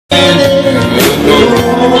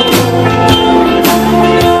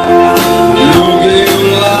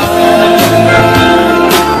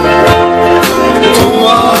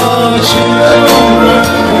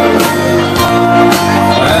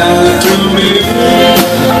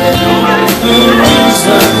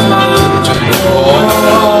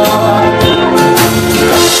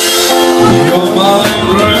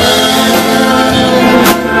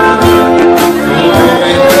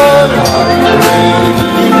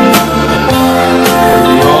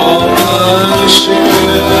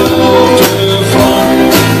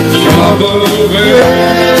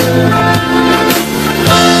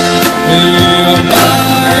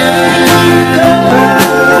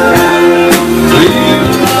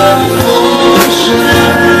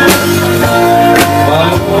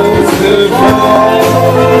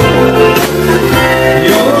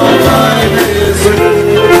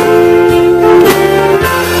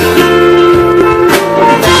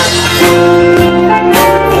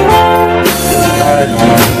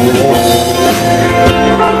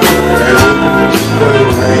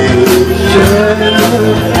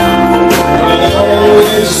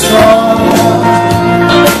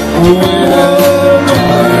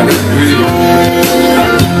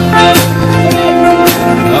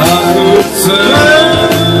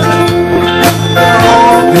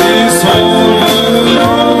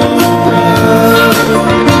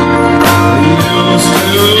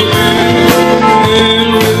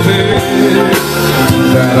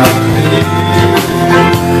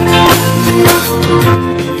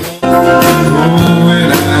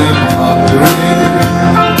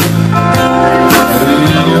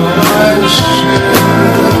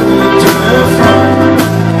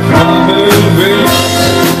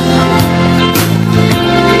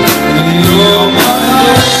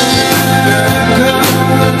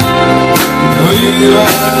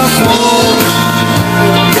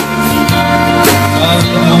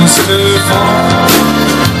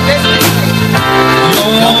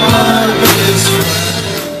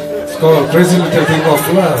It's called Crazy Little Thing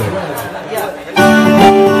of Love.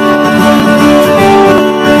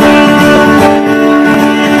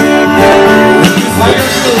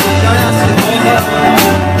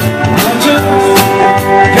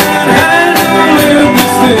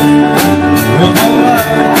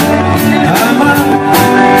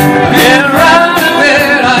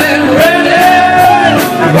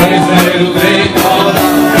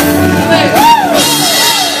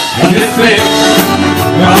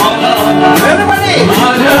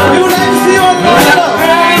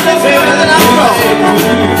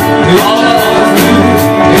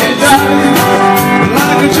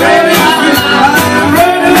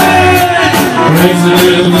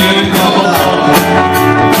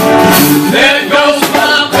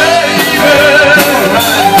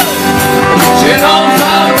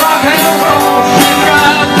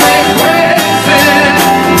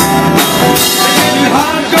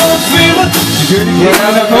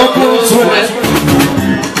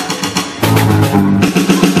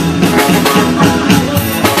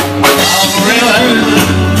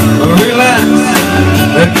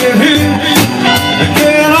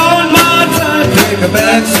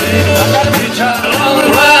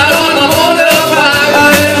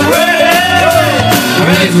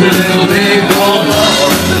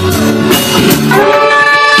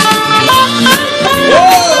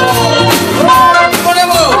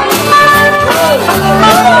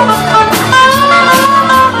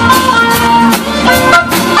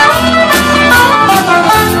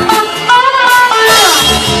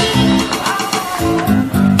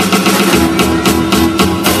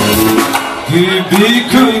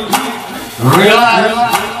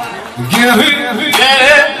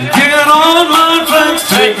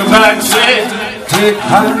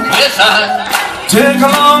 Take a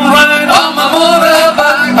long ride on my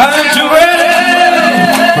motorbike. Ain't you ready?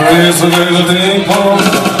 Praise a little thing for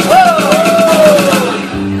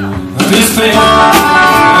this thing.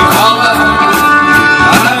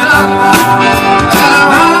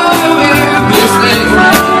 This thing.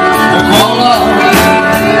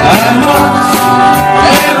 I'm lost.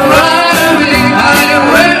 And riding. I'm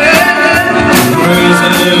ready. Praise a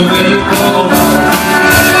little thing for.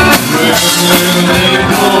 Praise a little thing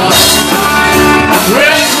for.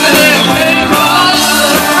 Praise the living God.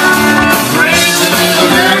 Praise the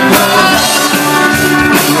living God.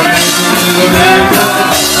 Praise the living God.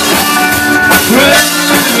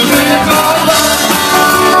 Praise the living God.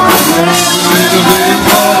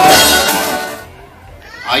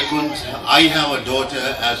 I have a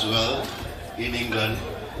daughter as well in England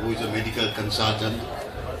who is a medical consultant,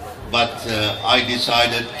 but I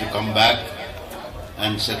decided to come back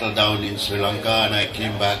and settle down in Sri Lanka, and I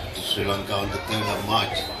came back to Sri Lanka on the 3rd of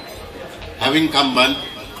March. Having come back,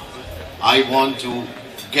 I want to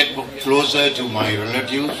get closer to my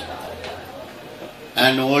relatives,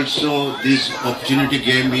 and also this opportunity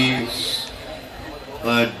gave me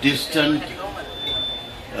a distant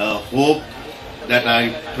hope that I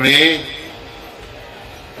pray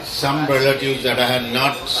some relatives that I had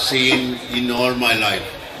not seen in all my life.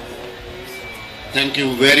 Thank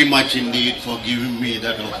you very much indeed for giving me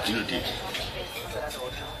that opportunity.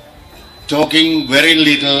 Talking very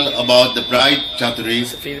little about the bride Chaturi,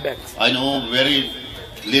 I know very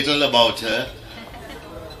little about her.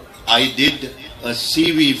 I did a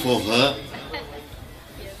CV for her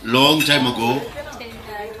long time ago,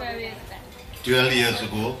 12 years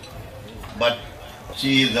ago, but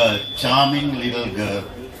she is a charming little girl.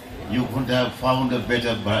 You couldn't have found a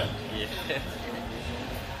better bride.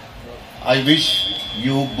 I wish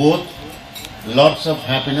you both lots of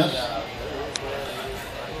happiness,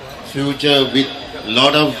 future with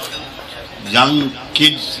lot of young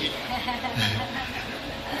kids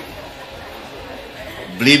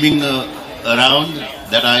blooming around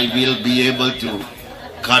that I will be able to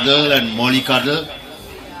cuddle and mollycoddle,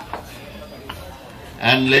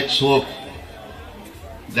 and let's hope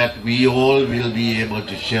that we all will be able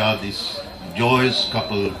to share this joyous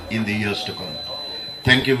couple in the years to come.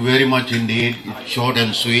 Thank you very much indeed. It's short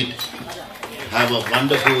and sweet. Have a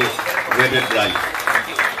wonderful wedded life.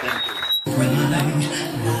 Thank you. Right,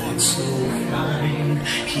 not so fine.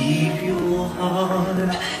 Keep your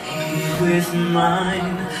heart here with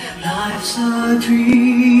mine. Life's a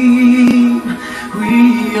dream.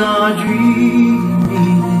 We are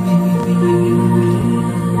dreaming.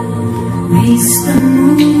 Race the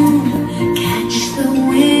moon, catch the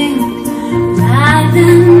wind, ride the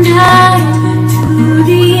night to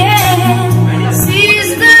the end,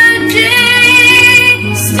 seize the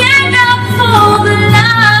day, stand up for the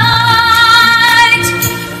light.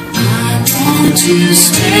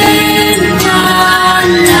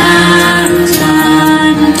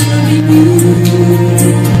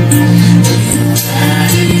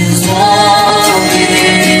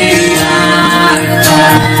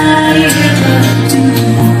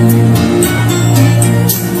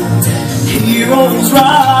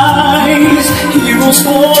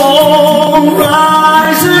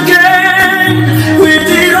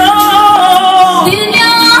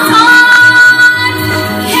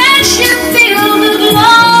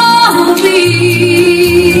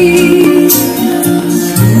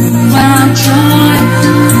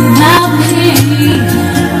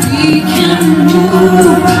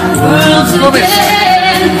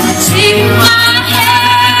 promise. Take my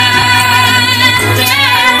hand,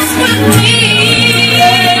 dance with me.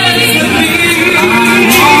 I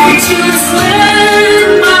want to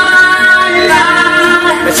spend my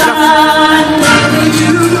lifetime loving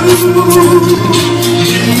you.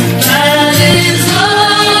 That is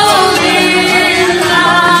all in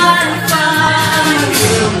life.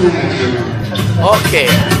 Okay.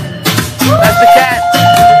 That's the cat.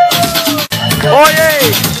 Oh yeah.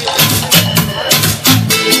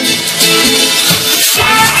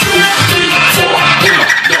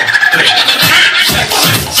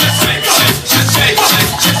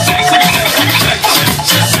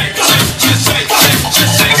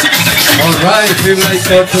 Alright, we would like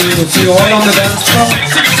to see you all on the dance floor.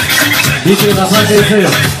 DJ Nasati is here.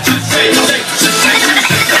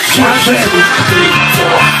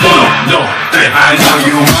 I know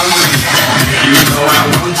you want me. You know I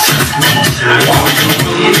want you. I know you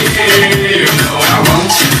want me. You know I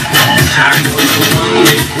want you. I know you want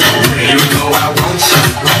me. You know I want you.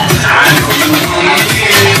 I know you want me.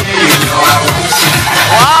 You know I want you.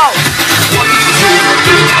 Wow.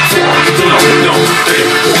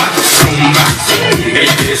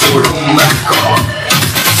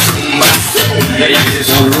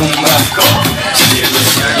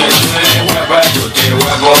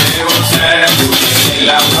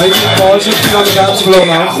 I think all should be on the dance floor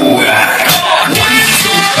now. 3,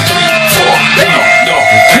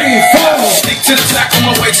 4. Stick to the track on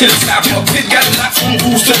my way to the top. Your pit got lots on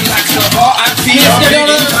booster locks. The R.I.P.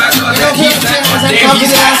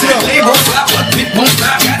 Label flop, but pit won't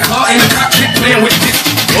stop. Got the heart in the cockpit playing with this.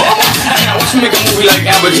 Watch me make a movie like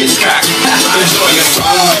Albert Hitchcock. Enjoy your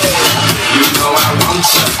song. You know I want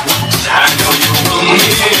you. I know you want me.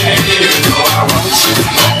 You know I want you.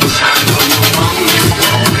 I know you want me.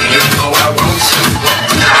 You know I want you.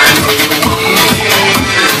 I know you want me.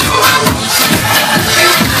 You know I want you.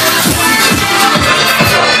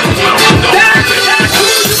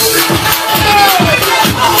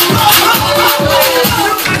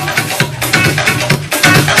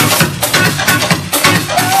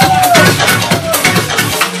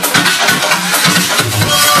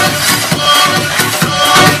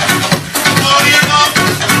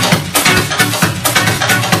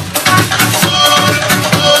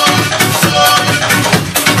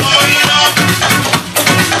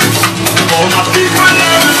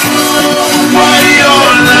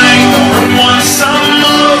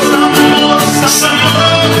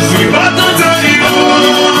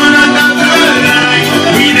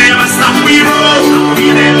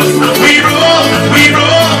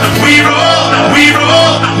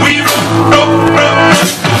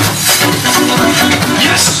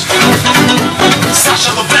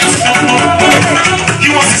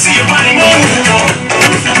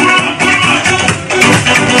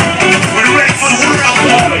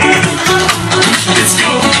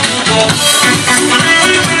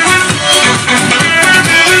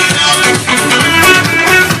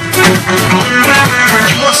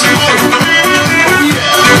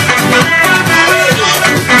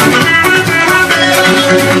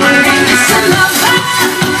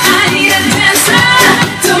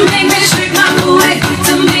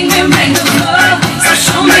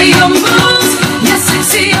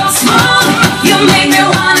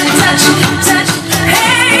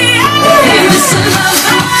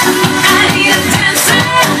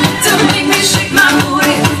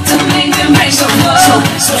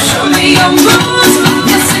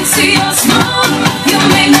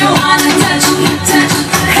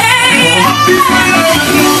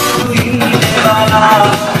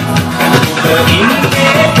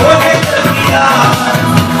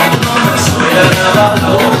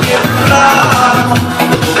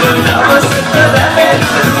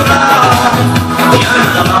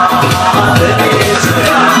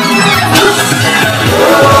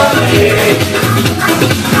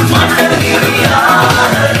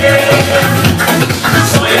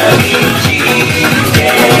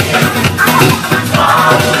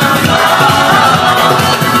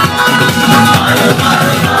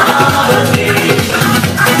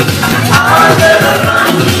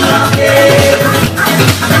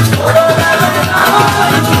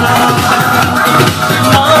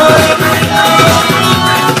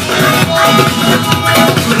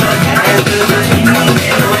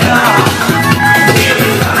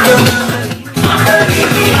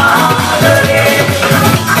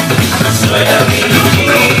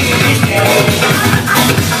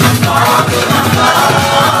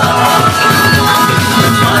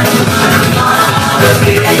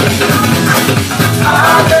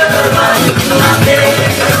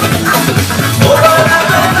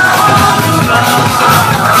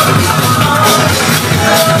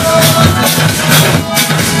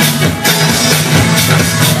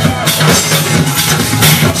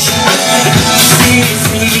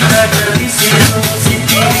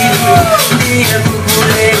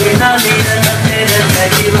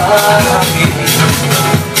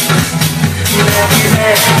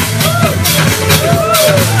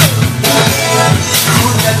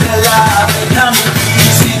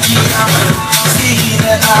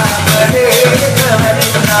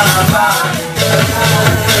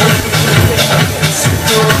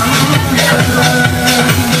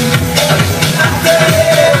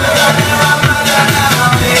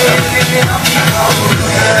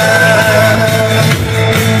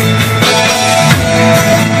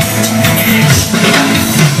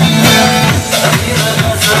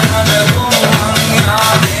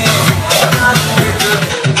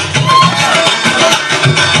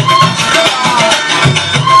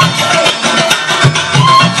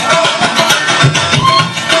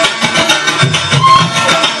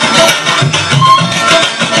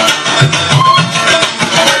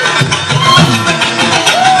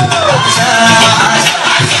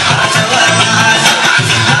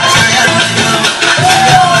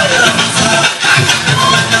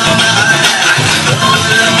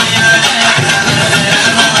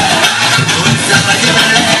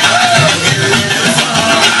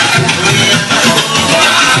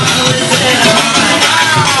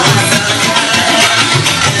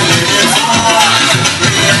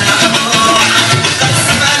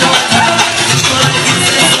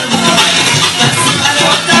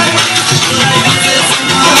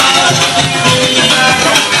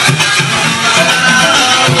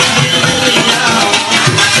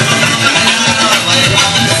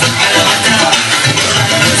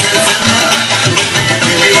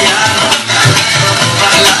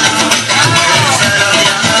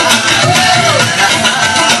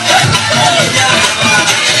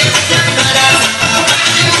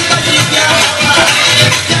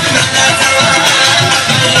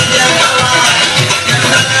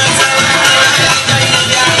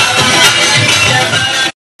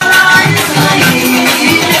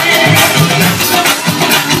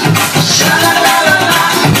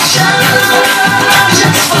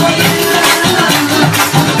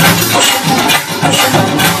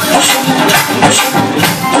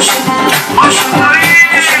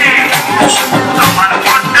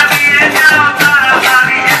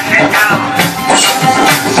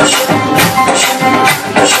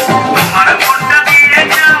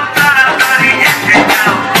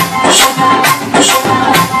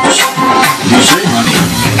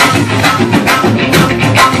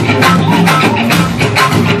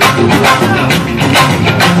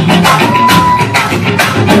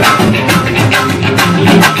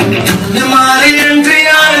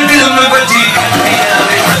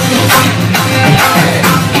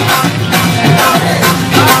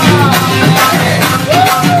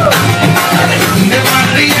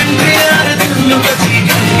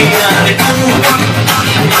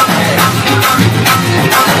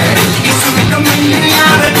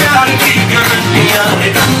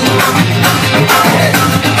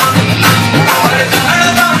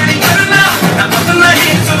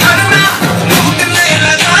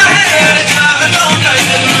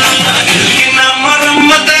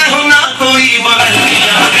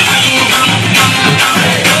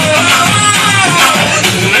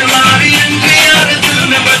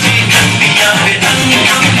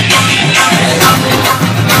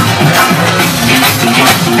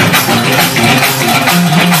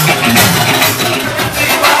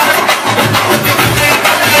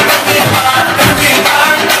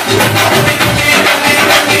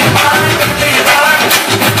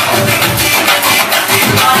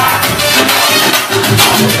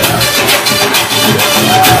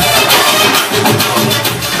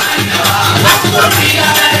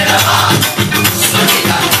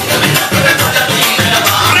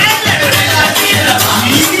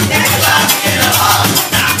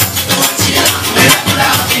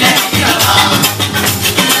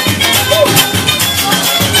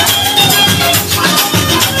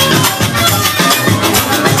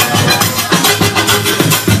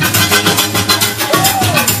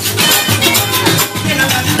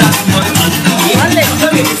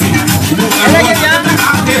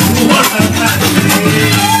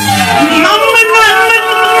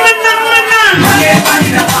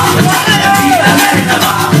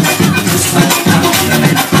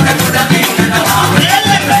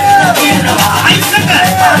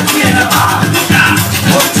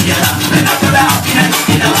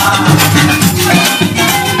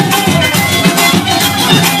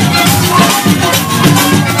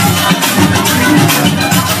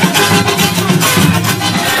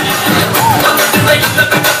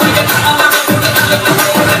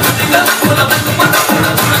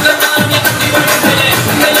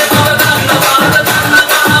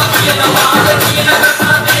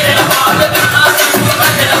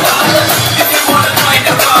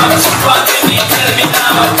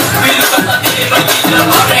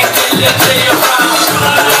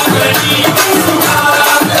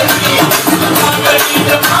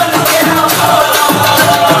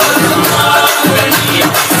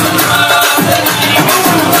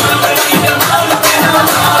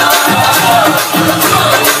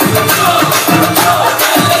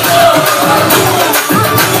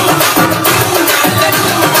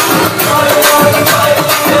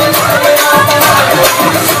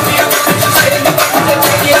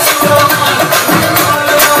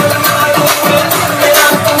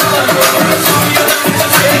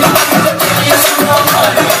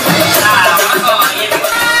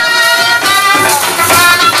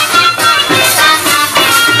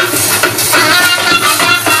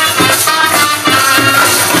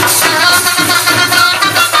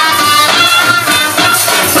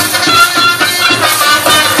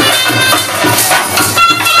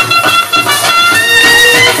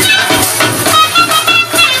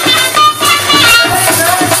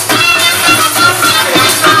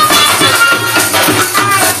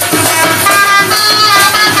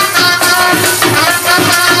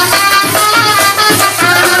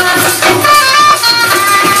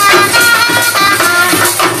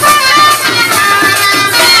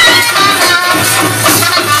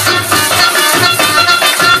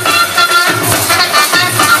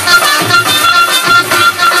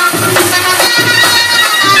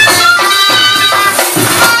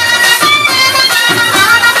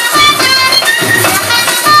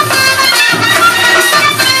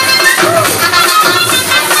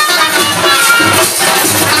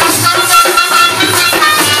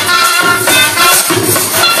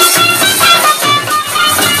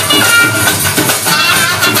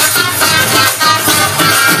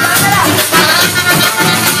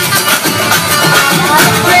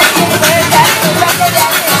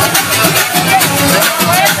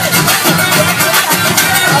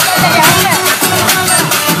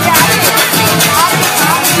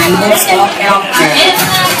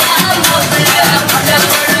 healthcare.